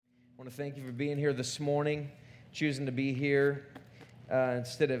I want to thank you for being here this morning, choosing to be here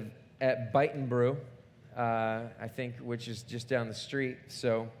instead of at Bite and Brew, I think, which is just down the street.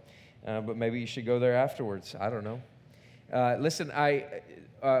 So, but maybe you should go there afterwards. I don't know. Listen,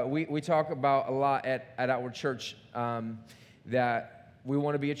 we talk about a lot at Outward Church that we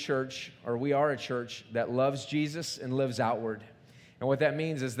want to be a church, or we are a church that loves Jesus and lives outward. And what that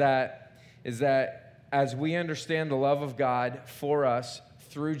means is that as we understand the love of God for us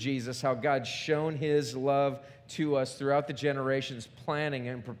through Jesus, how God's shown his love to us throughout the generations, planning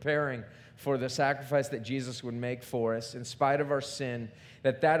and preparing for the sacrifice that Jesus would make for us in spite of our sin,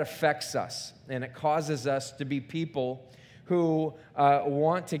 that affects us, and it causes us to be people who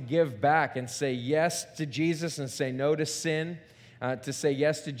want to give back and say yes to Jesus and say no to sin, to say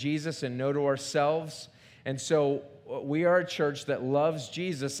yes to Jesus and no to ourselves. And so we are a church that loves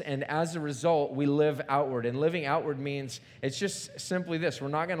Jesus, and as a result, we live outward. And living outward means it's just simply this. We're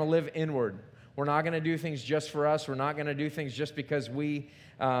not going to live inward. We're not going to do things just for us. We're not going to do things just because we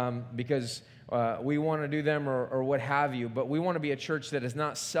want to do them or what have you. But we want to be a church that is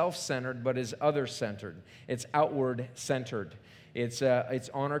not self-centered, but is other-centered. It's outward-centered. It's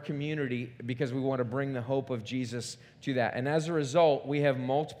on our community because we want to bring the hope of Jesus to that. And as a result, we have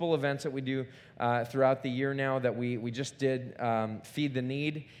multiple events that we do throughout the year now that we just did Feed the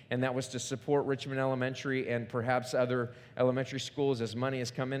Need, and that was to support Richmond Elementary and perhaps other elementary schools as money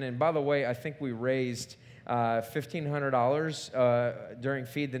has come in. And by the way, I think we raised $1,500 during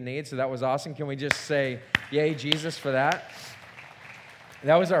Feed the Need, so that was awesome. Can we just say, yay, Jesus, for that?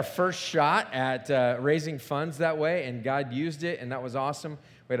 That was our first shot at raising funds that way, and God used it, and that was awesome.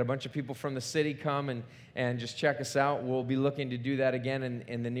 We had a bunch of people from the city come and just check us out. We'll be looking to do that again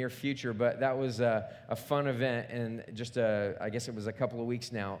in the near future, but that was a fun event, and just I guess it was a couple of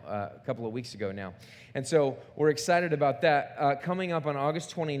weeks ago now. And so we're excited about that. Coming up on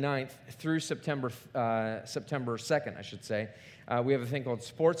August 29th through September 2nd, I should say, we have a thing called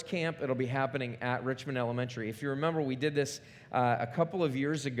Sports Camp. It'll be happening at Richmond Elementary. If you remember, we did this a couple of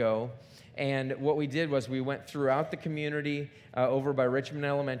years ago, and what we did was we went throughout the community over by Richmond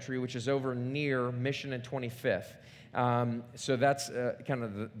Elementary, which is over near Mission and 25th. So that's kind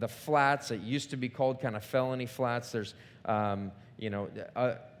of the flats. It used to be called kind of Felony Flats. There's, other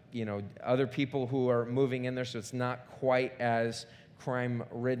people who are moving in there, so it's not quite as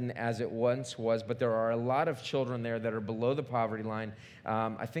crime-ridden as it once was, but there are a lot of children there that are below the poverty line.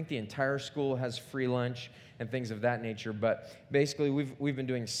 I think the entire school has free lunch and things of that nature, but basically we've been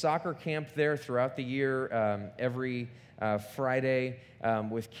doing soccer camp there throughout the year, every Friday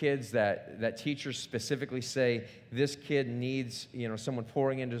with kids that teachers specifically say, this kid needs someone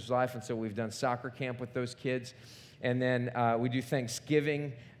pouring into his life, and so we've done soccer camp with those kids. And then we do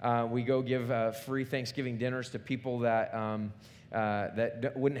Thanksgiving. We go give free Thanksgiving dinners to people that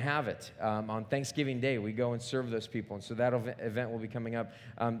wouldn't have it. On Thanksgiving Day, we go and serve those people. And so that event will be coming up.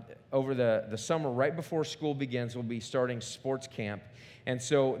 Over the summer, right before school begins, we'll be starting sports camp. And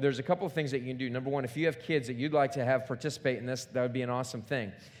so there's a couple of things that you can do. Number one, if you have kids that you'd like to have participate in this, that would be an awesome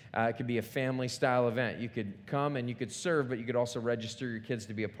thing. It could be a family-style event. You could come and you could serve, but you could also register your kids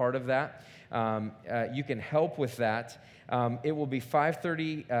to be a part of that. You can help with that. It will be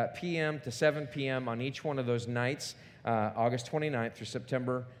 5:30 p.m. to 7 p.m. on each one of those nights, August 29th through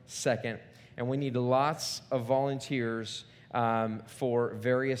September 2nd. And we need lots of volunteers for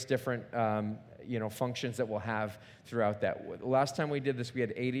various different functions that we'll have throughout that. Last time we did this, we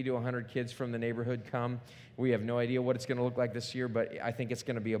had 80 to 100 kids from the neighborhood come. We have no idea what it's going to look like this year, but I think it's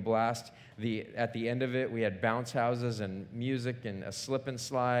going to be a blast. At the end of it, we had bounce houses and music and a slip and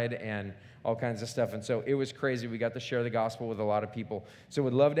slide and all kinds of stuff. And so it was crazy. We got to share the gospel with a lot of people. So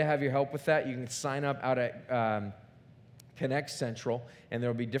we'd love to have your help with that. You can sign up out at Connect Central, and there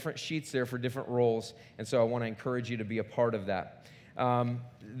will be different sheets there for different roles. And so I want to encourage you to be a part of that.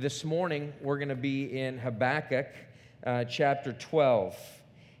 This morning, we're going to be in Habakkuk chapter 12.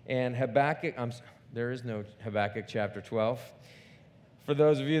 And Habakkuk, there is no Habakkuk chapter 12. For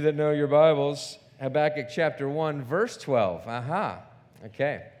those of you that know your Bibles, Habakkuk chapter 1, verse 12. Aha.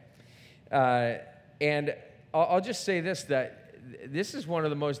 Okay. And I'll just say this, that this is one of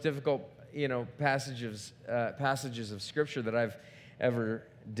the most difficult passages of Scripture that I've ever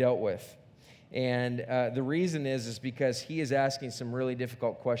dealt with. And the reason is because he is asking some really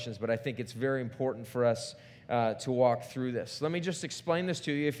difficult questions, but I think it's very important for us to walk through this. Let me just explain this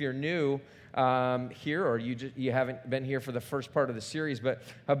to you if you're new here, or you haven't been here for the first part of the series, but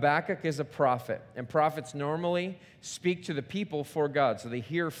Habakkuk is a prophet, and prophets normally speak to the people for God. So they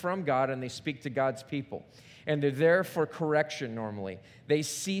hear from God and they speak to God's people. And they're there for correction normally. They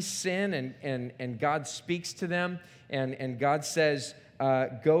see sin and God speaks to them, and God says,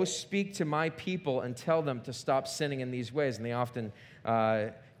 go speak to my people and tell them to stop sinning in these ways. And they often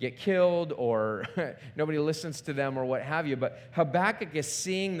get killed or nobody listens to them or what have you. But Habakkuk is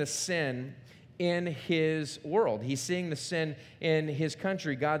seeing the sin in his world. He's seeing the sin in his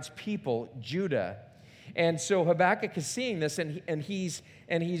country, God's people, Judah. And so Habakkuk is seeing this, and he's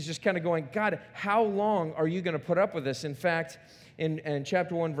just kind of going, God, how long are you going to put up with this? In fact, in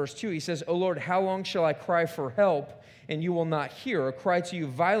chapter 1, verse 2, he says, O Lord, how long shall I cry for help, and you will not hear, or cry to you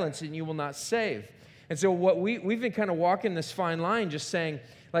violence, and you will not save? And so what we've been kind of walking this fine line, just saying,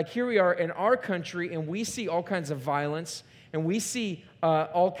 like, here we are in our country, and we see all kinds of violence, and we see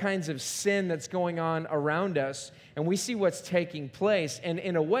all kinds of sin that's going on around us, and we see what's taking place. And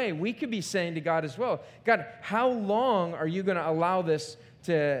in a way, we could be saying to God as well, God, how long are you going to allow this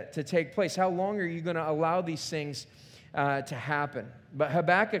to take place? How long are you going to allow these things to happen? But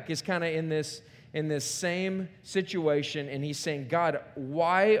Habakkuk is kind of in this same situation, and he's saying, God,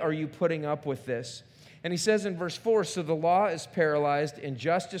 why are you putting up with this? And he says in verse 4, so the law is paralyzed, and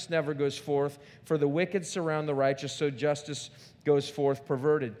justice never goes forth, for the wicked surround the righteous, so justice goes forth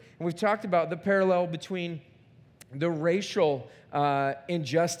perverted. And we've talked about the parallel between the racial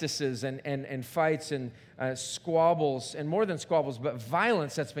injustices and fights and squabbles, and more than squabbles, but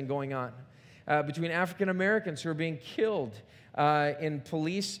violence that's been going on between African Americans who are being killed in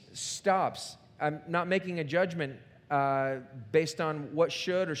police stops. I'm not making a judgment based on what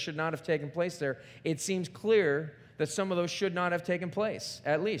should or should not have taken place there. It seems clear that some of those should not have taken place,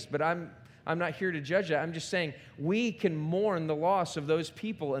 at least. But I'm not here to judge that. I'm just saying we can mourn the loss of those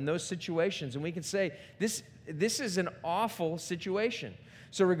people in those situations, and we can say this is an awful situation.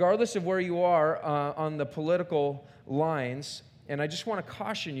 So regardless of where you are on the political lines, and I just want to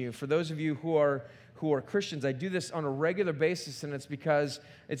caution you, for those of you who are Christians, I do this on a regular basis, and it's because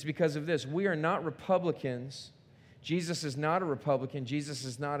of this. We are not Republicans. Jesus is not a Republican. Jesus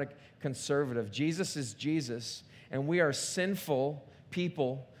is not a conservative. Jesus is Jesus, and we are sinful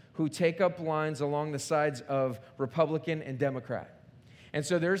people who take up lines along the sides of Republican and Democrat. And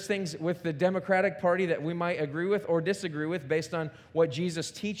so there's things with the Democratic Party that we might agree with or disagree with based on what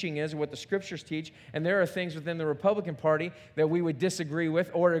Jesus' teaching is, what the Scriptures teach. And there are things within the Republican Party that we would disagree with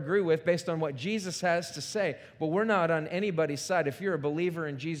or agree with based on what Jesus has to say. But we're not on anybody's side. If you're a believer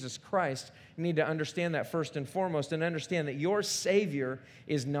in Jesus Christ, you need to understand that first and foremost, and understand that your Savior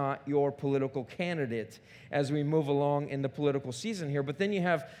is not your political candidate as we move along in the political season here. But then you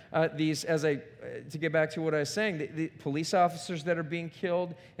have these, to get back to what I was saying, the police officers that are being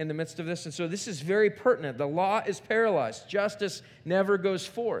killed in the midst of this. And so this is very pertinent. The law is paralyzed. Justice never goes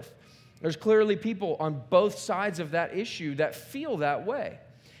forth. There's clearly people on both sides of that issue that feel that way.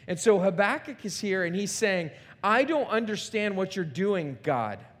 And so Habakkuk is here, and he's saying, I don't understand what you're doing,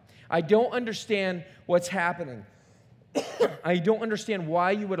 God. I don't understand what's happening. I don't understand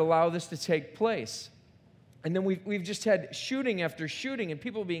why you would allow this to take place. And then we've just had shooting after shooting and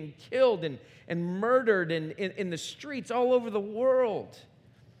people being killed and murdered in the streets all over the world.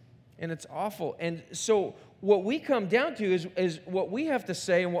 And it's awful. And so what we come down to is what we have to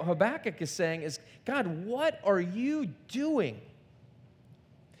say, and what Habakkuk is saying is, God, what are you doing?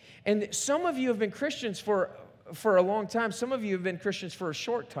 And some of you have been Christians for a long time. Some of you have been Christians for a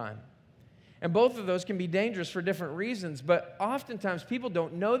short time. And both of those can be dangerous for different reasons. But oftentimes people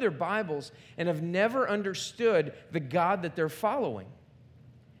don't know their Bibles and have never understood the God that they're following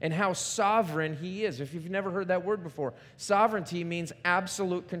and how sovereign He is. If you've never heard that word before, sovereignty means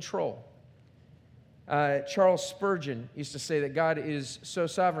absolute control. Charles Spurgeon used to say that God is so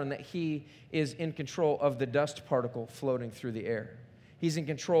sovereign that He is in control of the dust particle floating through the air. He's in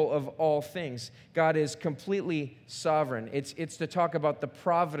control of all things. God is completely sovereign. It's to talk about the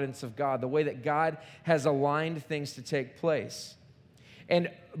providence of God, the way that God has aligned things to take place.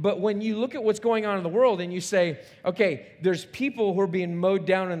 But when you look at what's going on in the world and you say, okay, there's people who are being mowed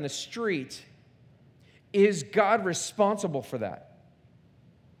down in the street, is God responsible for that?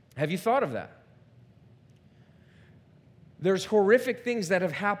 Have you thought of that? There's horrific things that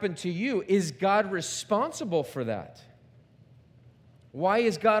have happened to you. Is God responsible for that? Why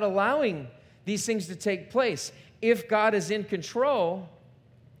is God allowing these things to take place? If God is in control,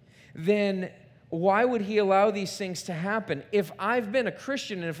 then why would He allow these things to happen? If I've been a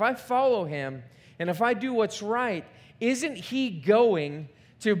Christian and if I follow Him and if I do what's right, isn't He going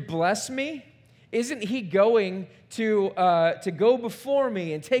to bless me? Isn't He going to go before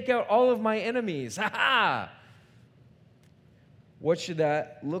me and take out all of my enemies? Ha ha! What should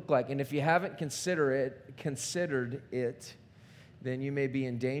that look like? And if you haven't considered it, then you may be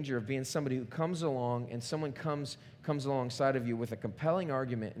in danger of being somebody who comes along and someone comes alongside of you with a compelling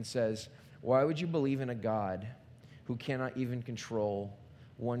argument and says, why would you believe in a God who cannot even control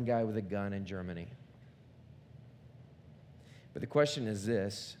one guy with a gun in Germany. But the question is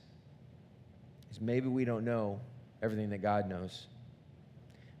this, is maybe we don't know everything that God knows.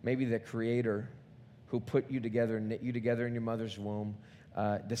 Maybe the Creator who put you together, knit you together in your mother's womb,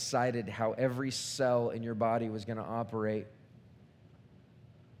 decided how every cell in your body was going to operate.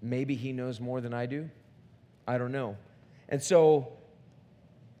 Maybe He knows more than I do. I don't know. And so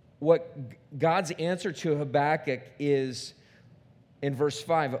what God's answer to Habakkuk is in verse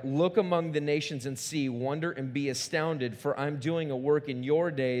 5, look among the nations and see, wonder and be astounded, for I'm doing a work in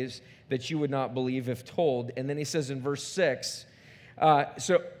your days that you would not believe if told. And then he says in verse 6,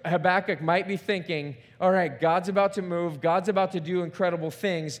 so Habakkuk might be thinking, all right, God's about to move, God's about to do incredible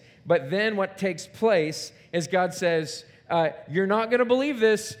things, but then what takes place is God says, you're not going to believe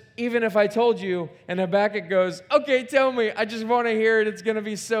this, even if I told you. And Habakkuk goes, okay, tell me, I just want to hear it, it's going to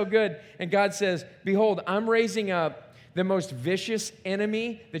be so good. And God says, behold, I'm raising up the most vicious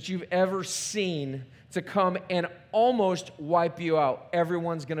enemy that you've ever seen to come and almost wipe you out.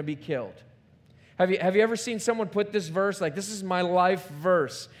 Everyone's going to be killed. Have you ever seen someone put this verse, like, this is my life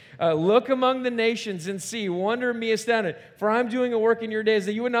verse? Look among the nations and see, wonder and be astounded, for I'm doing a work in your days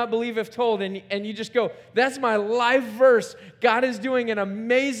that you would not believe if told. And you just go, that's my life verse. God is doing an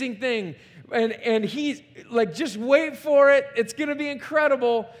amazing thing. And He's like, just wait for it. It's going to be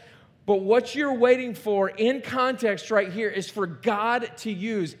incredible. But what you're waiting for in context right here is for God to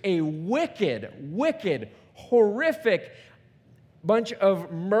use a wicked, horrific bunch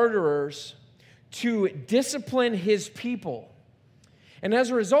of murderers to discipline His people. And as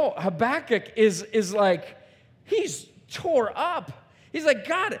a result, Habakkuk is like, he's tore up. He's like,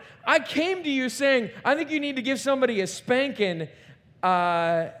 God, I came to you saying, I think you need to give somebody a spanking,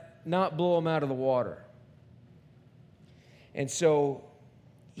 not blow them out of the water. And so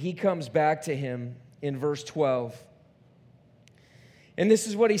he comes back to him in verse 12. And this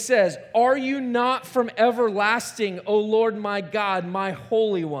is what he says, are you not from everlasting, O Lord my God, my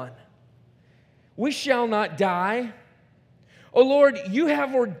Holy One? We shall not die. O Lord, you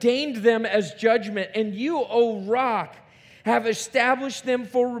have ordained them as judgment, and you, O rock, have established them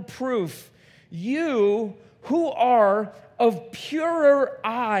for reproof. You who are of purer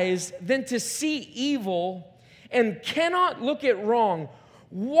eyes than to see evil and cannot look at wrong,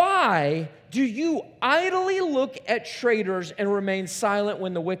 why do you idly look at traitors and remain silent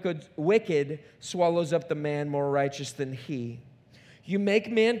when the wicked swallows up the man more righteous than he? You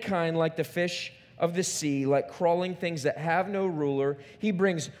make mankind like the fish of the sea, like crawling things that have no ruler. He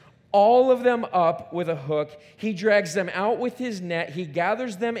brings all of them up with a hook. He drags them out with his net. He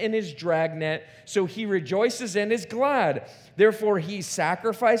gathers them in his dragnet. So he rejoices and is glad. Therefore he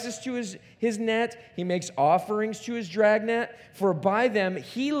sacrifices to his net. He makes offerings to his dragnet. For by them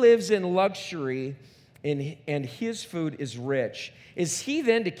he lives in luxury, and his food is rich. Is he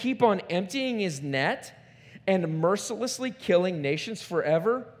then to keep on emptying his net and mercilessly killing nations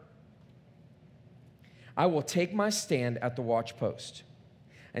forever? I will take my stand at the watchpost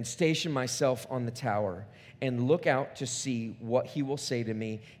and station myself on the tower and look out to see what he will say to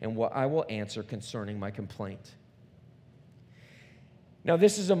me and what I will answer concerning my complaint. Now,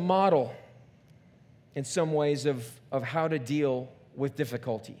 this is a model in some ways of how to deal with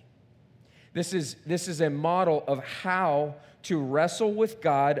difficulty. This is a model of how to wrestle with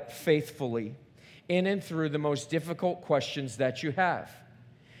God faithfully in and through the most difficult questions that you have.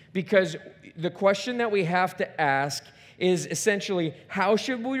 Because the question that we have to ask is essentially, how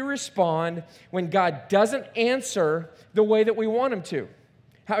should we respond when God doesn't answer the way that we want Him to?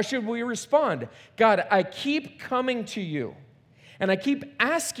 How should we respond? God, I keep coming to you, and I keep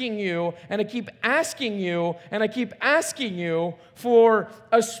asking you, and I keep asking you, and I keep asking you for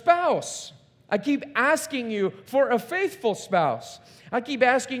a spouse. I keep asking you for a faithful spouse. I keep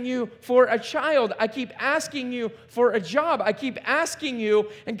asking you for a child. I keep asking you for a job. I keep asking you,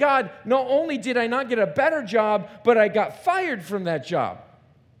 and God, not only did I not get a better job, but I got fired from that job.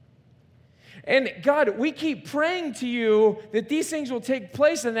 And God, we keep praying to you that these things will take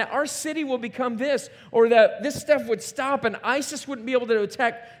place and that our city will become this, or that this stuff would stop and ISIS wouldn't be able to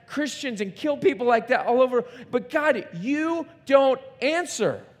attack Christians and kill people like that all over. But God, you don't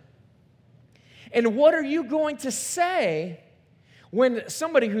answer. And what are you going to say when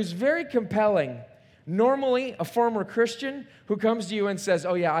somebody who's very compelling, normally a former Christian, who comes to you and says,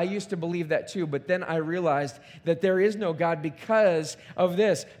 oh yeah, I used to believe that too, but then I realized that there is no God because of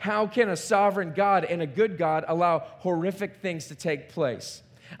this. How can a sovereign God and a good God allow horrific things to take place?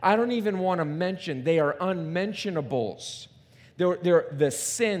 I don't even want to mention, they are unmentionables. They're the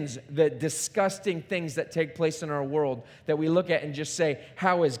sins, the disgusting things that take place in our world that we look at and just say,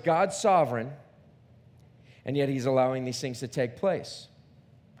 how is God sovereign? And yet he's allowing these things to take place.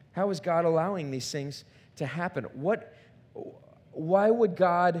 How is God allowing these things to happen? Why would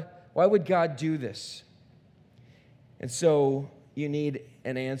God do this? And so you need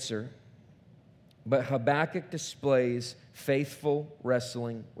an answer. But Habakkuk displays faithful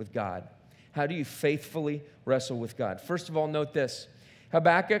wrestling with God. How do you faithfully wrestle with God? First of all, note this.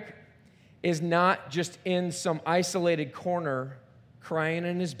 Habakkuk is not just in some isolated corner crying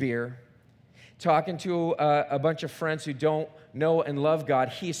in his beer, talking to a bunch of friends who don't know and love God.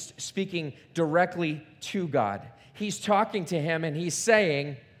 He's speaking directly to God. He's talking to him and he's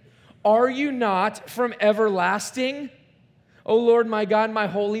saying, "Are you not from everlasting, O Lord my God, my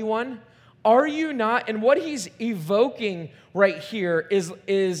Holy One? Are you not?" And what he's evoking right here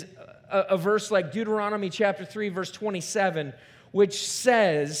is a verse like Deuteronomy chapter 3, verse 27, which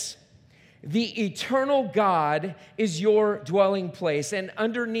says, "The eternal God is your dwelling place, and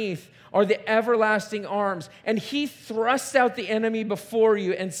underneath are the everlasting arms. And he thrust out the enemy before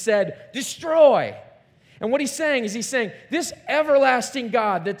you and said, 'Destroy.'" And what he's saying is this everlasting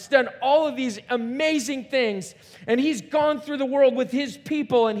God that's done all of these amazing things, and he's gone through the world with his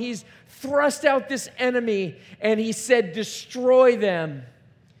people, and he's thrust out this enemy, and he said, "Destroy them."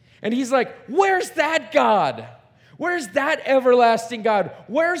 And he's like, where's that God? Where's that everlasting God?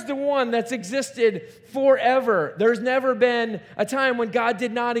 Where's the one that's existed forever? There's never been a time when God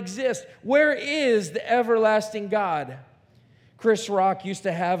did not exist. Where is the everlasting God? Chris Rock used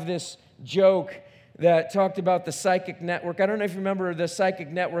to have this joke that talked about the Psychic Network. I don't know if you remember the Psychic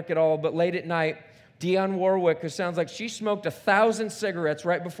Network at all, but late at night, Dionne Warwick, who sounds like she smoked 1,000 cigarettes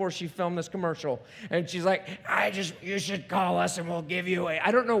right before she filmed this commercial. And she's like, you should call us and we'll give you I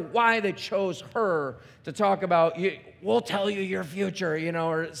don't know why they chose her to talk about, we'll tell you your future,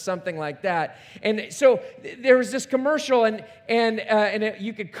 or something like that. And so there was this commercial and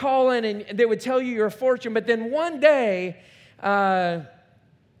you could call in and they would tell you your fortune. But then one day,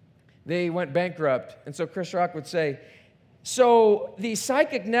 they went bankrupt. And so Chris Rock would say, "So the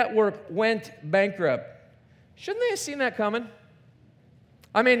Psychic Network went bankrupt. Shouldn't they have seen that coming?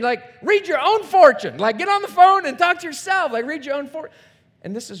 I mean, read your own fortune. Get on the phone and talk to yourself. Read your own fortune."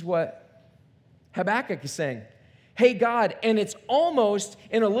 And this is what Habakkuk is saying. Hey, God, and it's almost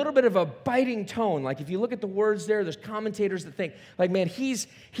in a little bit of a biting tone. If you look at the words there's commentators that think, man, he's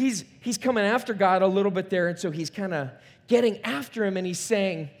coming after God a little bit there, and so he's kind of getting after him, and he's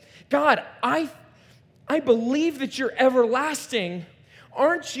saying, "God, I believe that you're everlasting.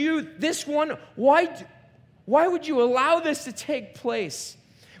 Aren't you this one? Why would you allow this to take place?"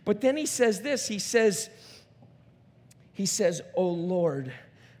 But then he says this. He says, "O Lord,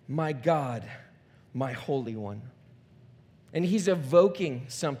 my God, my Holy One." And he's evoking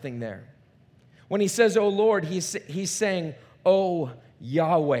something there. When he says, "O Lord," he's saying, "O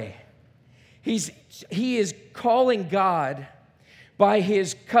Yahweh." He is calling God by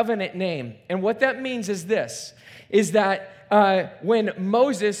his covenant name. And what that means is this, is that when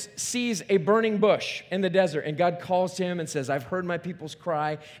Moses sees a burning bush in the desert and God calls to him and says, "I've heard my people's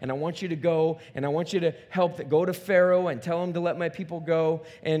cry and I want you to go and I want you to go to Pharaoh and tell him to let my people go."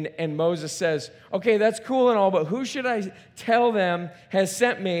 And Moses says, "Okay, that's cool and all, but who should I tell them has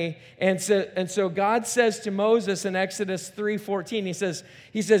sent me?" And so God says to Moses in Exodus 3:14, he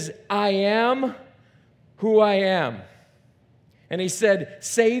says, "I am who I am." And he said,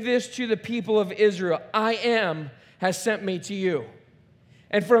 "Say this to the people of Israel, I am has sent me to you."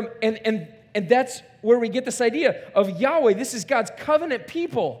 And that's where we get this idea of Yahweh. This is God's covenant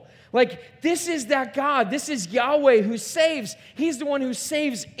people. This is that God. This is Yahweh who saves. He's the one who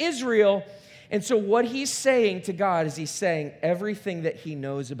saves Israel. And so what he's saying to God is he's saying everything that he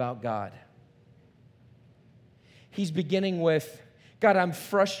knows about God. He's beginning with, "God, I'm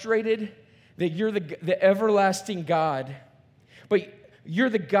frustrated that you're the everlasting God. But you're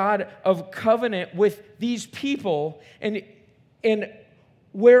the God of covenant with these people. And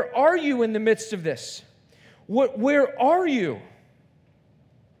where are you in the midst of this? Where are you?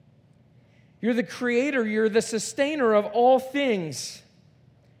 You're the creator. You're the sustainer of all things.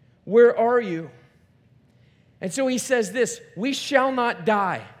 Where are you?" And so he says this, "We shall not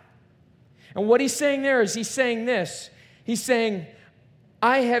die." And what he's saying there is he's saying this. He's saying,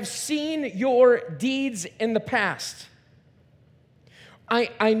 "I have seen your deeds in the past.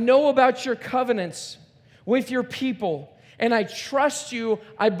 I know about your covenants with your people, and I trust you.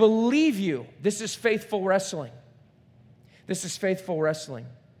 I believe you." This is faithful wrestling. This is faithful wrestling.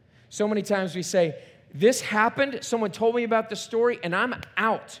 So many times we say, "This happened, someone told me about the story, and I'm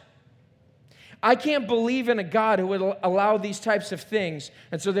out. I can't believe in a God who would allow these types of things,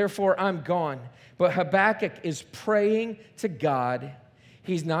 and so therefore I'm gone." But Habakkuk is praying to God.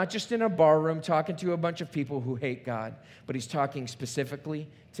 He's not just in a bar room talking to a bunch of people who hate God, but he's talking specifically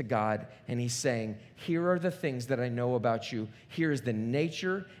to God, and he's saying, here are the things that I know about you. Here is the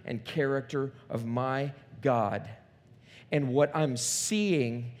nature and character of my God. And what I'm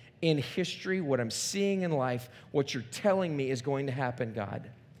seeing in history, what I'm seeing in life, what you're telling me is going to happen, God,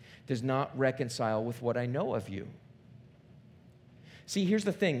 does not reconcile with what I know of you. See, here's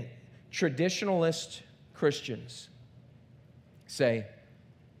the thing. Traditionalist Christians say,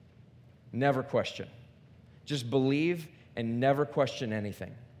 never question. Just believe and never question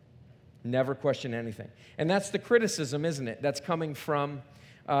anything. Never question anything. And that's the criticism, isn't it? That's coming from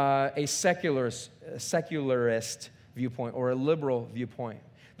a secularist viewpoint or a liberal viewpoint.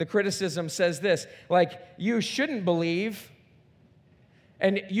 The criticism says this, like, you shouldn't believe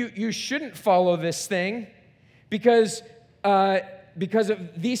and you shouldn't follow this thing because of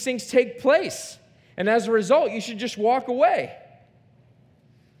these things take place. And as a result, you should just walk away.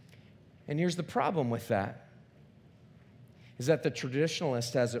 And here's the problem with that, is that the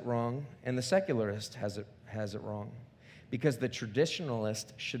traditionalist has it wrong and the secularist has it wrong. Because the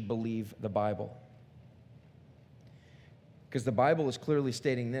traditionalist should believe the Bible. Because the Bible is clearly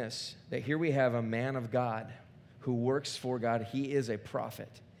stating this, that here we have a man of God who works for God. He is a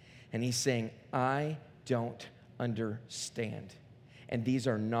prophet. And he's saying, I don't understand. And these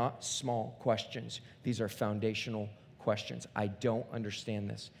are not small questions. These are foundational questions. I don't understand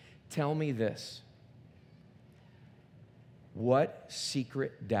this. Tell me this. What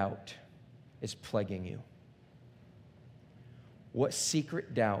secret doubt is plaguing you? What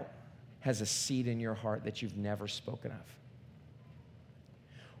secret doubt has a seed in your heart that you've never spoken of?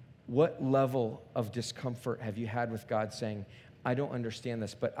 What level of discomfort have you had with God saying, I don't understand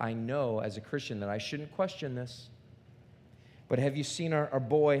this, but I know as a Christian that I shouldn't question this? But have you seen our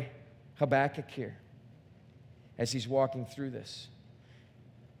boy Habakkuk here as he's walking through this?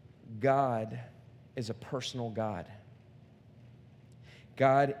 God is a personal God.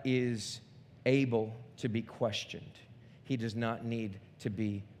 God is able to be questioned. He does not need to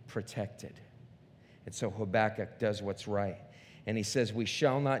be protected. And so Habakkuk does what's right. And he says, we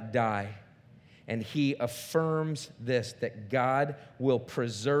shall not die. And he affirms this, that God will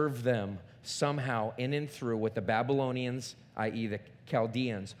preserve them somehow in and through what the Babylonians, i.e. the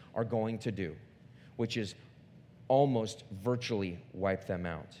Chaldeans, are going to do, which is almost virtually wipe them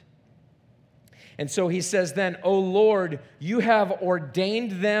out. And so he says then, O Lord, you have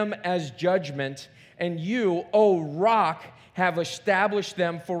ordained them as judgment, and you, O rock, have established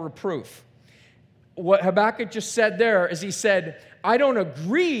them for reproof. What Habakkuk just said there is he said, I don't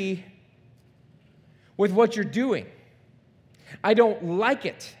agree with what you're doing. I don't like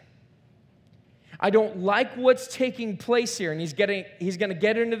it. I don't like what's taking place here. And he's going to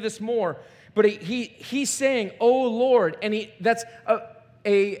get into this more. But he's saying, oh Lord, and that's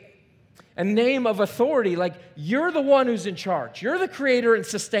a name of authority. Like, you're the one who's in charge. You're the creator and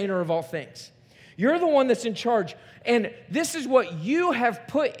sustainer of all things. You're the one that's in charge. And this is what you have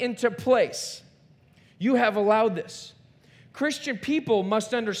put into place. You have allowed this. Christian people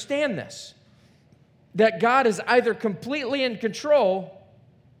must understand this, that God is either completely in control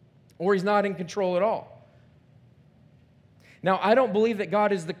or he's not in control at all. Now, I don't believe that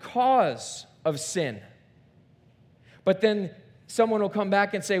God is the cause of sin. But then someone will come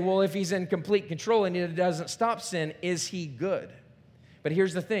back and say, well, if he's in complete control and it doesn't stop sin, is he good? But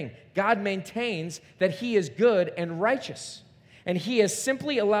here's the thing. God maintains that he is good and righteous. And he has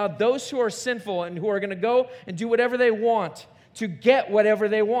simply allowed those who are sinful and who are going to go and do whatever they want to get whatever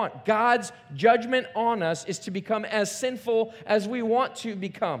they want. God's judgment on us is to become as sinful as we want to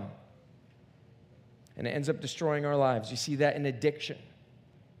become. And it ends up destroying our lives. You see that in addiction.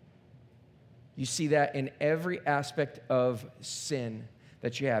 You see that in every aspect of sin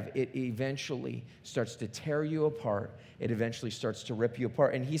that you have. It eventually starts to tear you apart. It eventually starts to rip you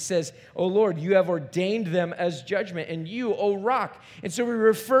apart. And he says, oh Lord, you have ordained them as judgment, and you, O rock. And so he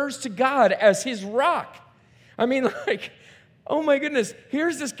refers to God as his rock. I mean, like, oh my goodness,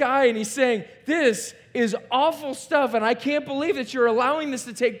 here's this guy, and he's saying, this is awful stuff, and I can't believe that you're allowing this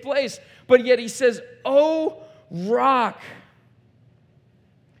to take place. But yet he says, oh rock.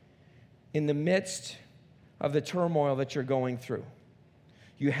 In the midst of the turmoil that you're going through,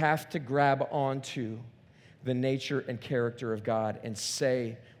 you have to grab onto the nature and character of God and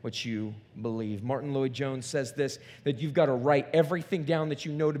say what you believe. Martin Lloyd-Jones says this, that you've got to write everything down that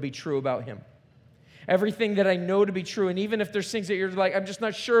you know to be true about him. Everything that I know to be true, and even if there's things that you're like, I'm just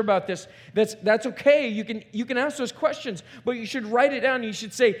not sure about this, that's okay. You can ask those questions, but you should write it down. You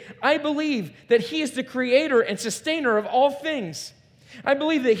should say, I believe that he is the creator and sustainer of all things. I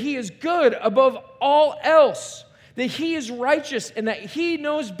believe that he is good above all else, that He is righteous and that He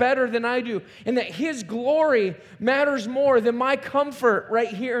knows better than I do and that His glory matters more than my comfort right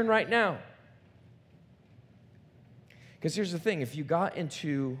here and right now. Because here's the thing, if you got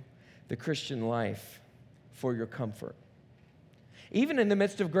into the Christian life for your comfort, even in the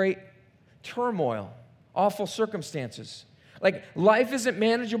midst of great turmoil, awful circumstances, like life isn't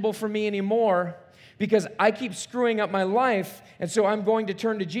manageable for me anymore because I keep screwing up my life, and so I'm going to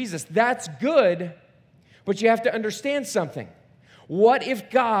turn to Jesus. That's good, but you have to understand something. What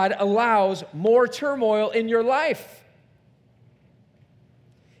if God allows more turmoil in your life?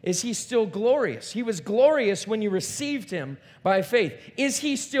 Is He still glorious? He was glorious when you received Him by faith. Is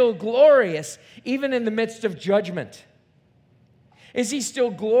He still glorious even in the midst of judgment? Is He still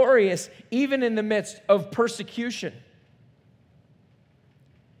glorious even in the midst of persecution?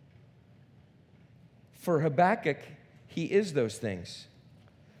 For Habakkuk, he is those things.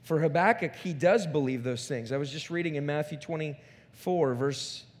 For Habakkuk, he does believe those things. I was just reading in Matthew 24,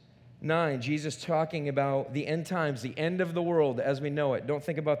 verse 9, Jesus talking about the end times, the end of the world as we know it. Don't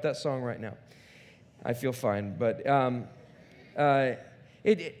think about that song right now. I feel fine. But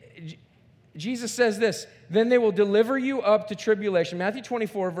Jesus says this, then they will deliver you up to tribulation. Matthew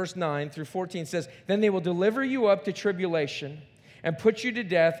 24, verse 9 through 14 says, then they will deliver you up to tribulation and put you to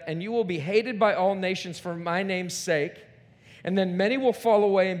death, and you will be hated by all nations for my name's sake. And then many will fall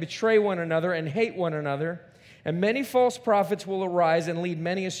away and betray one another and hate one another. And many false prophets will arise and lead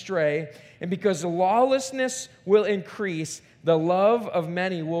many astray. And because the lawlessness will increase, the love of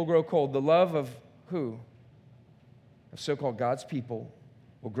many will grow cold. The love of who? Of so-called God's people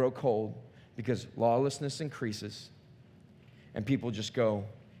will grow cold because lawlessness increases. And people just go,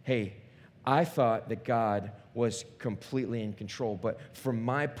 hey, I thought that God was completely in control. But from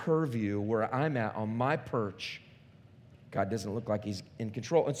my purview, where I'm at on my perch, God doesn't look like He's in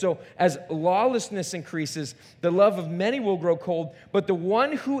control. And so as lawlessness increases, the love of many will grow cold, but the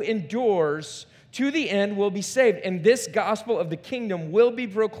one who endures to the end will be saved. And this gospel of the kingdom will be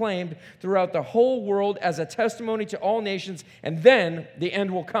proclaimed throughout the whole world as a testimony to all nations, and then the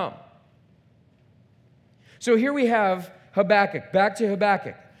end will come. So here we have Habakkuk, back to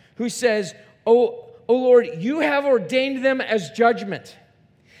Habakkuk, who says, Oh Lord, you have ordained them as judgment.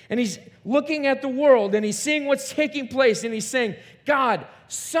 And he's looking at the world and he's seeing what's taking place and he's saying, God,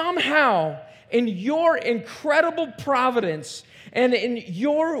 somehow in your incredible providence and in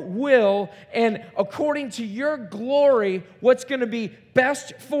your will and according to your glory, what's going to be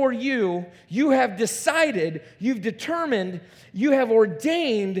best for you, you have decided, you've determined, you have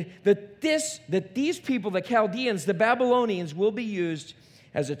ordained that these people, the Chaldeans, the Babylonians, will be used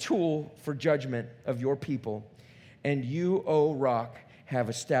as a tool for judgment of your people. And you, O rock, have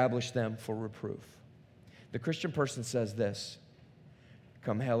established them for reproof. The Christian person says this,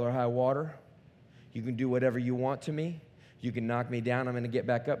 come hell or high water, you can do whatever you want to me. You can knock me down, I'm going to get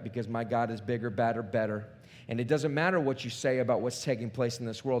back up because my God is bigger, badder, better. And it doesn't matter what you say about what's taking place in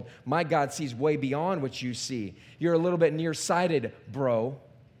this world. My God sees way beyond what you see. You're a little bit nearsighted, bro.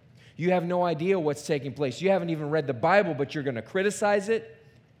 You have no idea what's taking place. You haven't even read the Bible, but you're going to criticize it.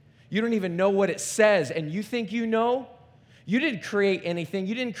 You don't even know what it says, and you think you know? You didn't create anything.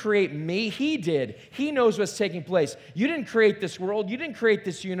 You didn't create me. He did. He knows what's taking place. You didn't create this world. You didn't create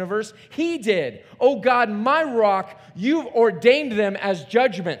this universe. He did. Oh God, my rock, you've ordained them as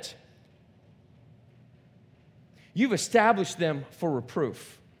judgment. You've established them for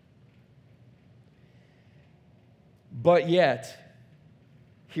reproof. But yet,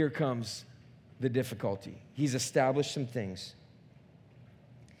 here comes the difficulty. He's established some things.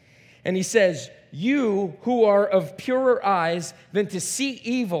 And he says, you who are of purer eyes than to see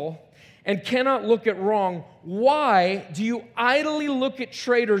evil and cannot look at wrong, why do you idly look at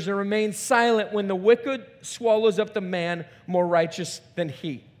traitors and remain silent when the wicked swallows up the man more righteous than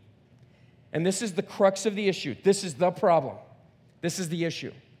he? And this is the crux of the issue. This is the problem. This is the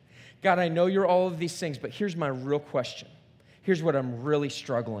issue. God, I know you're all of these things, but here's my real question. Here's what I'm really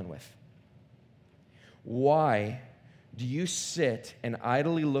struggling with. Why do you sit and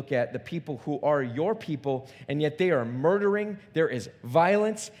idly look at the people who are your people, and yet they are murdering, there is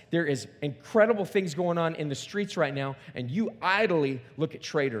violence, there is incredible things going on in the streets right now, and you idly look at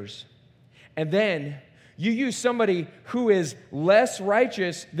traitors? And then you use somebody who is less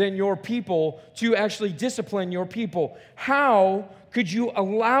righteous than your people to actually discipline your people. How could you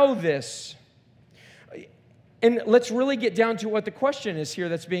allow this? And let's really get down to what the question is here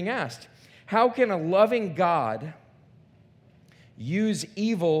that's being asked. How can a loving God use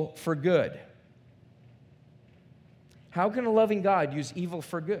evil for good? How can a loving God use evil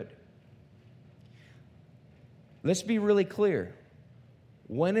for good? Let's be really clear.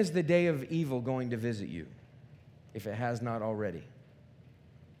 When is the day of evil going to visit you? if it has not already.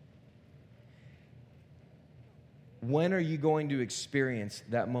 When are you going to experience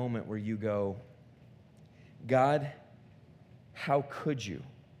that moment where you go, God, how could you?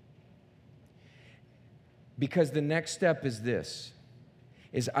 Because the next step is this,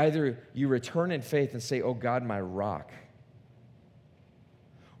 is either you return in faith and say, oh God, my rock,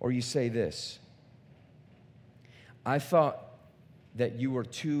 or you say this, I thought that you were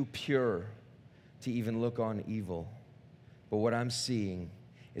too pure to even look on evil, but what I'm seeing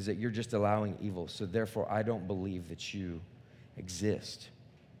is that you're just allowing evil, so therefore I don't believe that you exist.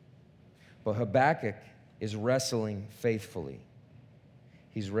 But Habakkuk is wrestling faithfully.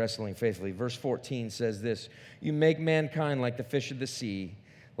 He's wrestling faithfully. Verse 14 says this, you make mankind like the fish of the sea,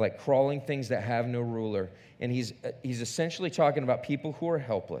 like crawling things that have no ruler. And he's essentially talking about people who are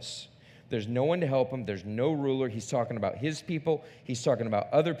helpless. There's no one to help them. There's no ruler. He's talking about his people. He's talking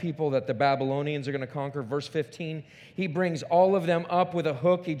about other people that the Babylonians are going to conquer. Verse 15, he brings all of them up with a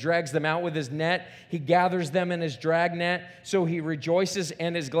hook. He drags them out with his net. He gathers them in his drag net. So he rejoices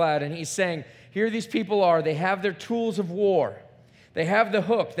and is glad. And he's saying, here these people are. They have their tools of war. They have the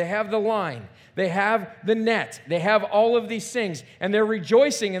hook. They have the line. They have the net. They have all of these things. And they're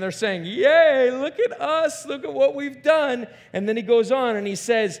rejoicing and they're saying, yay, look at us. Look at what we've done. And then he goes on and he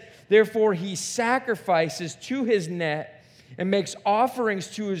says, therefore he sacrifices to his net and makes offerings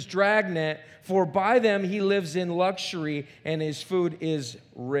to his dragnet, for by them he lives in luxury and his food is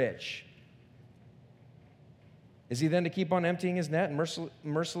rich. Is he then to keep on emptying his net and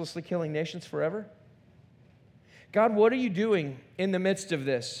mercilessly killing nations forever? God, what are you doing in the midst of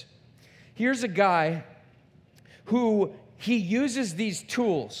this? Here's a guy who he uses these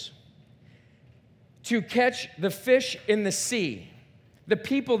tools to catch the fish in the sea, the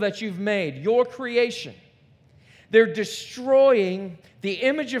people that you've made, your creation. They're destroying the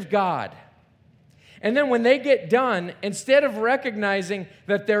image of God. And then when they get done, instead of recognizing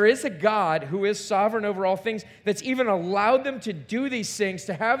that there is a God who is sovereign over all things, that's even allowed them to do these things,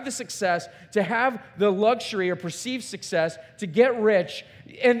 to have the success, to have the luxury or perceived success, to get rich,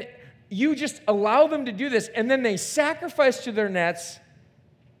 and you just allow them to do this, and then they sacrifice to their nets,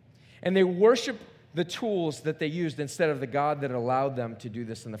 and they worship the tools that they used instead of the God that allowed them to do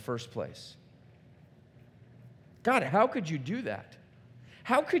this in the first place. God, how could you do that?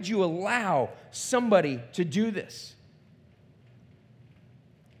 How could you allow somebody to do this?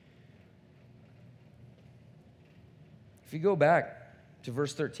 If you go back to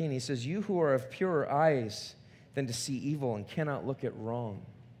verse 13, he says, you who are of purer eyes than to see evil and cannot look at wrong.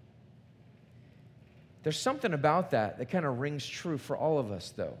 There's something about that kind of rings true for all of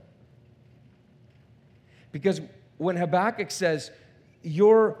us, though. Because when Habakkuk says,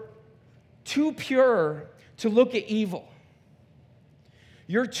 you're too pure to look at evil,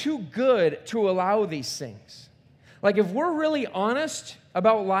 you're too good to allow these things. Like, if we're really honest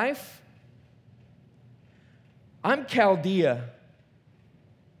about life, I'm Chaldea.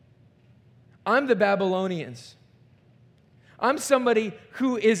 I'm the Babylonians. I'm somebody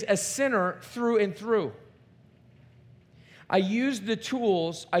who is a sinner through and through. I use the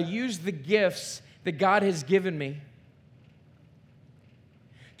tools, I use the gifts that God has given me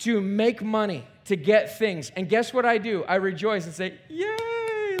to make money, to get things. And guess what I do? I rejoice and say,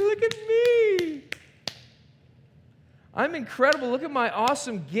 yay, look at me. I'm incredible. Look at my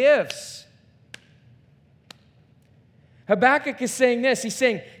awesome gifts. Habakkuk is saying this. He's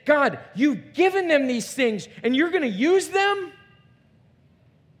saying, God, you've given them these things, and you're going to use them?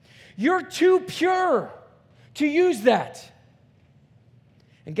 You're too pure to use that.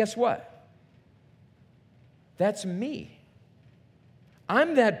 And guess what? That's me.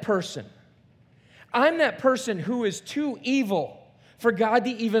 I'm that person. I'm that person who is too evil for God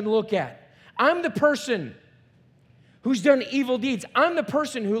to even look at. I'm the person who's done evil deeds. I'm the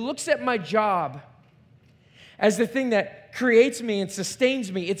person who looks at my job as the thing that creates me and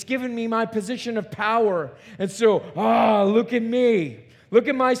sustains me. It's given me my position of power. And so, look at me. Look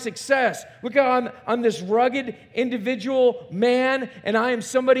at my success. Look how I'm this rugged individual man, and I am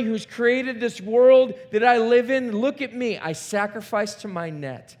somebody who's created this world that I live in. Look at me. I sacrifice to my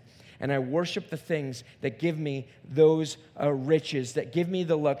net, and I worship the things that give me those riches, that give me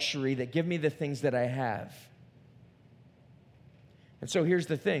the luxury, that give me the things that I have. And so here's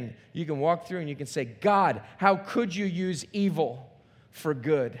the thing. You can walk through and you can say, God, how could you use evil for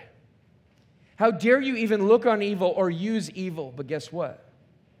good? How dare you even look on evil or use evil? But guess what?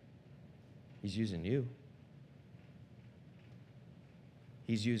 He's using you.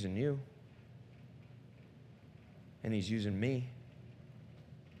 He's using you. And he's using me.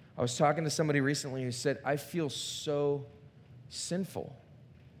 I was talking to somebody recently who said, I feel so sinful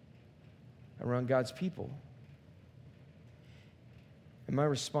around God's people. And my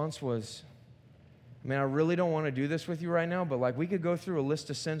response was, man, I really don't want to do this with you right now, but like we could go through a list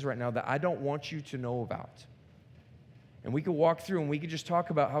of sins right now that I don't want you to know about. And we could walk through and we could just talk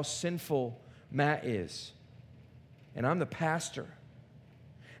about how sinful Matt is. And I'm the pastor.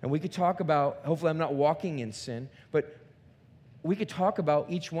 And we could talk about, hopefully I'm not walking in sin, but we could talk about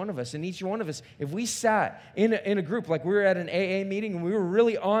each one of us. And each one of us, if we sat in a group, like we were at an AA meeting and we were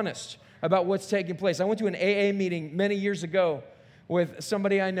really honest about what's taking place. I went to an AA meeting many years ago with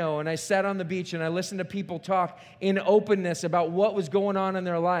somebody I know, and I sat on the beach and I listened to people talk in openness about what was going on in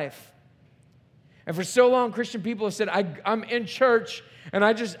their life. And for so long, Christian people have said, I'm in church, and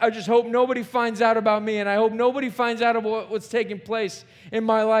I just hope nobody finds out about me, and I hope nobody finds out about what's taking place in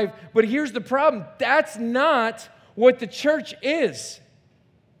my life. But here's the problem. That's not what the church is.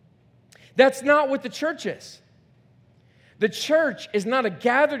 That's not what the church is. The church is not a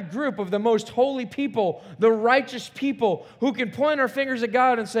gathered group of the most holy people, the righteous people who can point our fingers at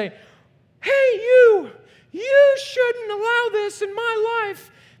God and say, hey, you shouldn't allow this in my life.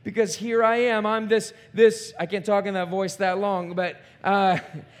 Because here I am, I'm this, I can't talk in that voice that long, but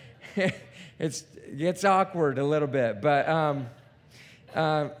it gets awkward a little bit. But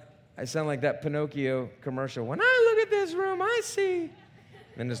I sound like that Pinocchio commercial. When I look at this room, I see.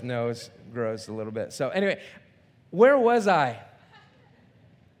 And his nose grows a little bit. So anyway, where was I?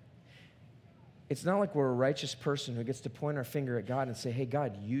 It's not like we're a righteous person who gets to point our finger at God and say, hey,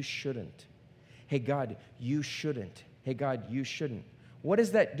 God, you shouldn't. Hey, God, you shouldn't. Hey, God, you shouldn't. What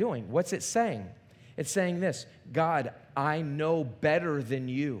is that doing? What's it saying? It's saying this, God, I know better than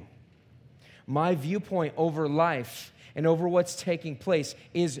you. My viewpoint over life and over what's taking place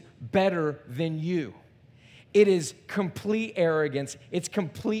is better than you. It is complete arrogance, it's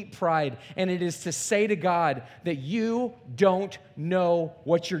complete pride, and it is to say to God that you don't know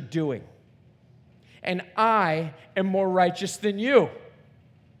what you're doing. And I am more righteous than you.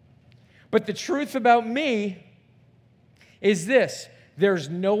 But the truth about me is this. There's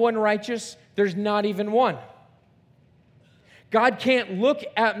no one righteous. There's not even one. God can't look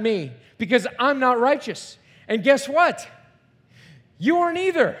at me because I'm not righteous. And guess what? You aren't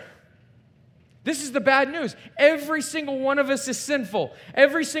either. This is the bad news. Every single one of us is sinful.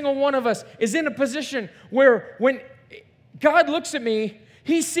 Every single one of us is in a position where when God looks at me,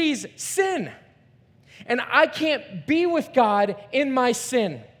 he sees sin. And I can't be with God in my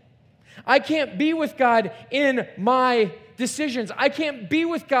sin. I can't be with God in my decisions. I can't be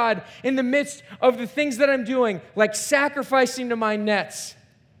with God in the midst of the things that I'm doing, like sacrificing to my nets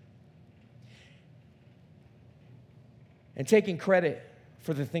and taking credit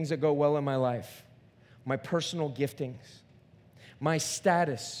for the things that go well in my life, my personal giftings, my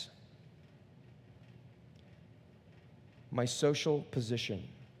status, my social position,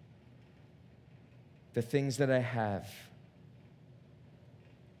 the things that I have,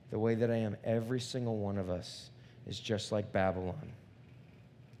 the way that I am. Every single one of us is just like Babylon.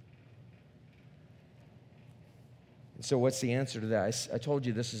 And so what's the answer to that? I told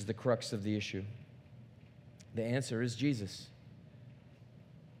you this is the crux of the issue. The answer is Jesus.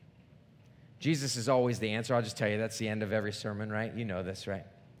 Jesus is always the answer. I'll just tell you, that's the end of every sermon, right? You know this, right?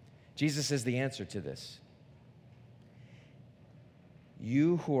 Jesus is the answer to this.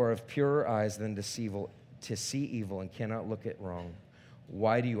 You who are of purer eyes than to see evil and cannot look at wrong,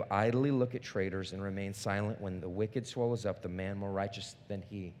 why do you idly look at traitors and remain silent when the wicked swallows up the man more righteous than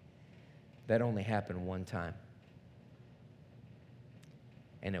he? That only happened one time.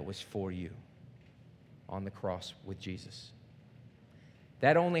 And it was for you on the cross with Jesus.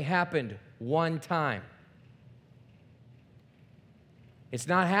 That only happened one time. It's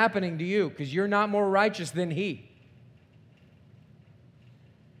not happening to you because you're not more righteous than he.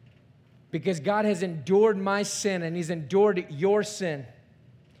 Because God has endured my sin and he's endured your sin.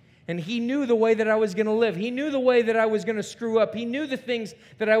 And he knew the way that I was going to live. He knew the way that I was going to screw up. He knew the things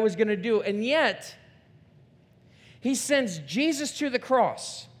that I was going to do. And yet, he sends Jesus to the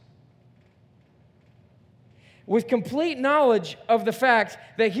cross with complete knowledge of the fact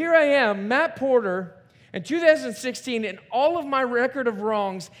that here I am, Matt Porter, in 2016, and all of my record of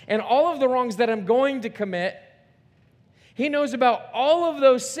wrongs and all of the wrongs that I'm going to commit. He knows about all of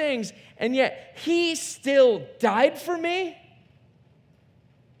those things, and yet he still died for me.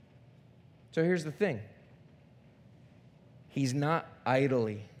 So here's the thing. He's not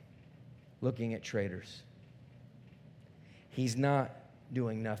idly looking at traitors. He's not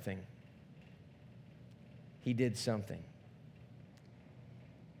doing nothing. He did something.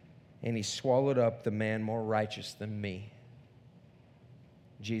 And he swallowed up the man more righteous than me,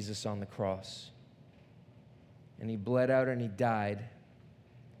 Jesus on the cross. And he bled out and he died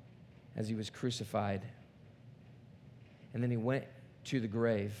as he was crucified. And then he went to the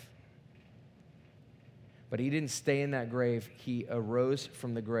grave. But he didn't stay in that grave. He arose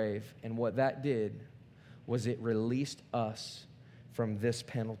from the grave. And what that did was it released us from this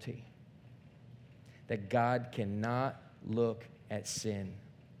penalty. That God cannot look at sin.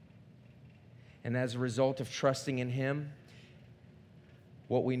 And as a result of trusting in him,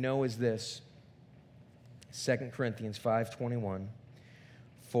 what we know is this. 2 Corinthians 5:21.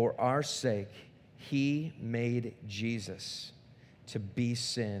 For our sake, he made Jesus to be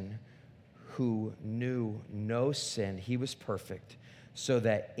sin, who knew no sin. He was perfect, so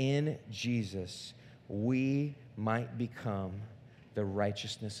that in Jesus we might become the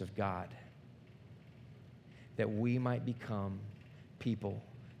righteousness of God. That we might become people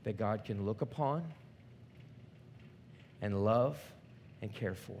that God can look upon and love and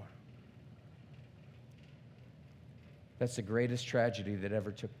care for. That's the greatest tragedy that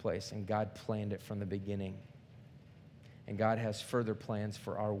ever took place, and God planned it from the beginning. And God has further plans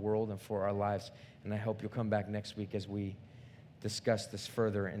for our world and for our lives. And I hope you'll come back next week as we discuss this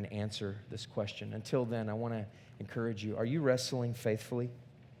further and answer this question. Until then, I want to encourage you. Are you wrestling faithfully?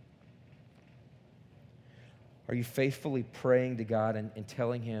 Are you faithfully praying to God and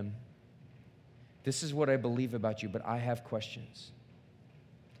telling him, this is what I believe about you, but I have questions?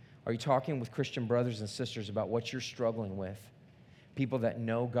 Are you talking with Christian brothers and sisters about what you're struggling with? People that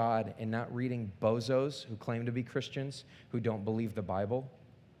know God and not reading bozos who claim to be Christians who don't believe the Bible?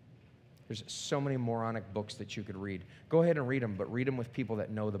 There's so many moronic books that you could read. Go ahead and read them, but read them with people that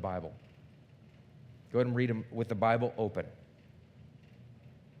know the Bible. Go ahead and read them with the Bible open.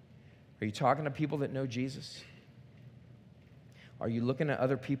 Are you talking to people that know Jesus? Are you looking at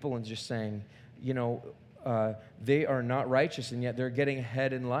other people and just saying, they are not righteous and yet they're getting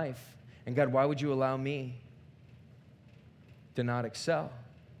ahead in life? And God, why would you allow me to not excel?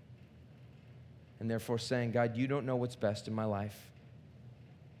 And therefore saying, God, you don't know what's best in my life.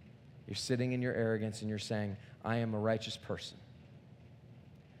 You're sitting in your arrogance and you're saying, I am a righteous person.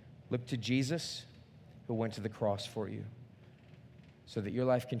 Look to Jesus, who went to the cross for you, so that your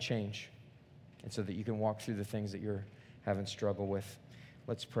life can change and so that you can walk through the things that you're having struggle with.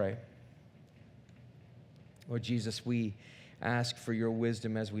 Let's pray. Lord Jesus, we ask for your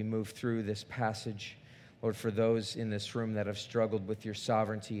wisdom as we move through this passage. Lord, for those in this room that have struggled with your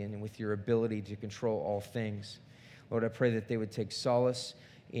sovereignty and with your ability to control all things, Lord, I pray that they would take solace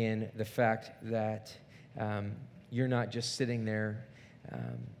in the fact that you're not just sitting there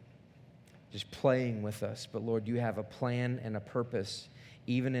just playing with us, but Lord, you have a plan and a purpose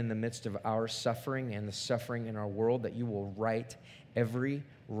even in the midst of our suffering and the suffering in our world, that you will right every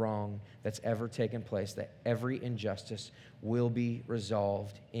wrong that's ever taken place, that every injustice will be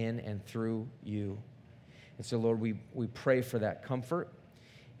resolved in and through you. And so, Lord, we pray for that comfort.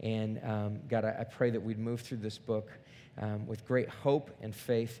 And God, I pray that we'd move through this book with great hope and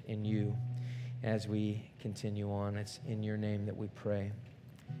faith in you as we continue on. It's in your name that we pray.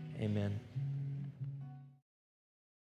 Amen.